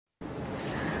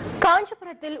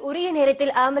காஞ்சிபுரத்தில் உரிய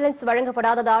நேரத்தில் ஆம்புலன்ஸ்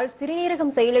வழங்கப்படாததால்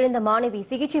சிறுநீரகம் செயலிழந்த மாணவி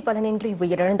சிகிச்சை பலனின்றி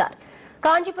உயிரிழந்தார்.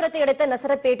 காஞ்சிபுரத்தை அடுத்த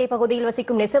நசரத்பேட்டை பகுதியில்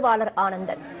வசிக்கும் நெசவாளர்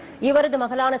ஆனந்தன். இவரது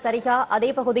மகளான சரிகா அதே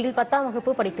பகுதியில் 10ஆம்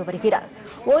வகுப்பு படித்து வருகிறார்.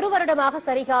 ஒரு வருடமாக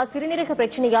சரிகா சிறுநீரக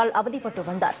பிரச்சினையால் அவதிப்பட்டு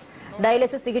வந்தார்.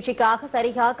 டயாலிசிஸ் சிகிச்சைக்காக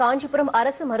சரிகா காஞ்சிபுரம்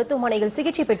அரசு மருத்துவமனையில்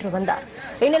சிகிச்சை பெற்று வந்தார்.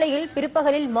 இந்நிலையில்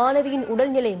பிற்பகலில் மாணவியின்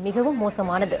உடல்நிலை மிகவும்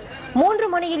மோசமானது. 3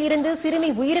 மணியில் இருந்து சிறுமி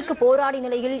உயிருக்கு போராடிய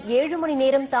நிலையில் 7 மணி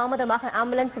நேரம் தாமதமாக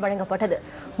ஆம்புலன்ஸ் வழங்கப்பட்டது.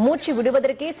 மூச்சு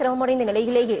விடுவதற்கே சிரமமடைந்த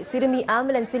நிலையிலேயே சிறுமி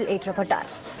ஆம்புலன்ஸில் ஏற்றப்பட்டார்.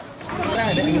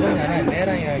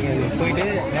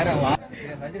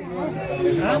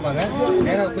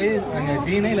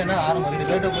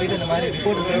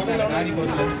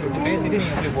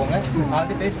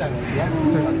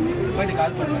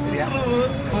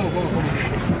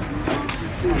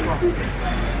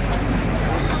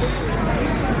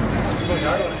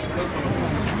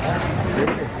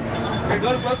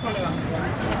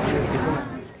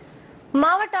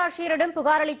 மாவட்ட ஆட்சியரிடம்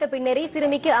புகார் அளித்த பின்னரே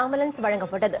சிறுமிக்கு ஆம்புலன்ஸ்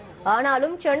வழங்கப்பட்டது.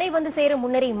 ஆனாலும் சென்னை வந்து சேரும்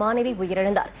முன்னரே மாணவி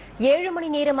உயிரிழந்தார். 7 மணி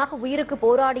நேரமாக உயிருக்கு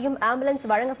போராடியும் ஆம்புலன்ஸ்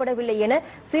வழங்கப்படவில்லை என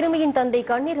சிறுமியின் தந்தை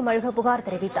கண்ணீர் மல்க புகார்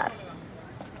தெரிவித்தார்.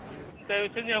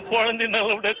 என் குழந்தை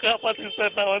நல்லபடியா காப்பாத்து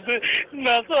சார். நான் வந்து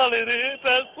நசாலு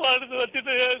குழந்தை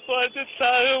வச்சுட்டு குழந்தை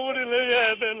சாக முடியல.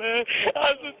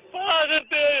 அது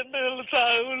பாகத்தே என்ன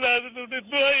சாகல. அது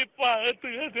நோய்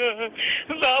பாகத்துக்கு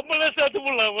நம்மளே சத்து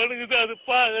முடியல. அது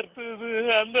பாகறது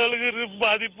அந்த அளவுக்கு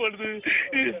பாதிப்படுது.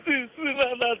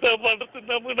 பண்றது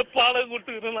நம்ம பாடம்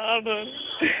கொடுத்துக்கிறேன். நானும்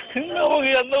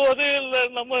நமக்கு எந்த உதவியும் இல்லை.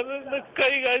 நம்ம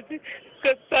கை காய்ச்சி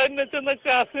தண்ணி சின்ன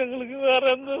காசு எங்களுக்கு வேற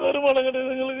எந்த வருமானம்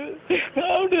கிடையாது. எங்களுக்கு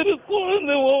அப்படி ஒரு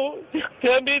குழந்தை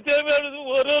தேம்பி தேம்பி அழுது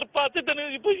ஒரு 10 தண்ணி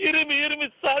இப்ப இருமி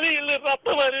சளி இல்லை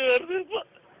ரத்தம் மாதிரி வருது.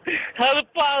 அது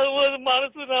பார்க்கும்போது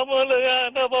மனசு நம்ம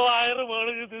 1000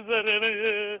 அழுகுது சார்.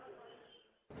 எனக்கு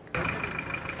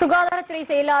சுகாதாரத்துறை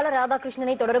செயலாளர்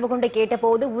ராதாகிருஷ்ணனை தொடர்பு கொண்டு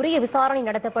கேட்டபோது உரிய விசாரணை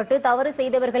நடத்தப்பட்டு தவறு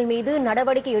செய்தவர்கள் மீது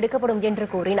நடவடிக்கை எடுக்கப்படும் என்று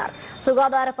கூறினார்.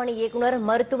 சுகாதார பணி இயக்குநர்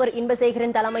மருத்துவர்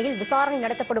இன்பசேகரன் தலைமையில் விசாரணை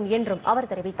நடத்தப்படும் என்றும் அவர்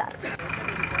தெரிவித்தார்.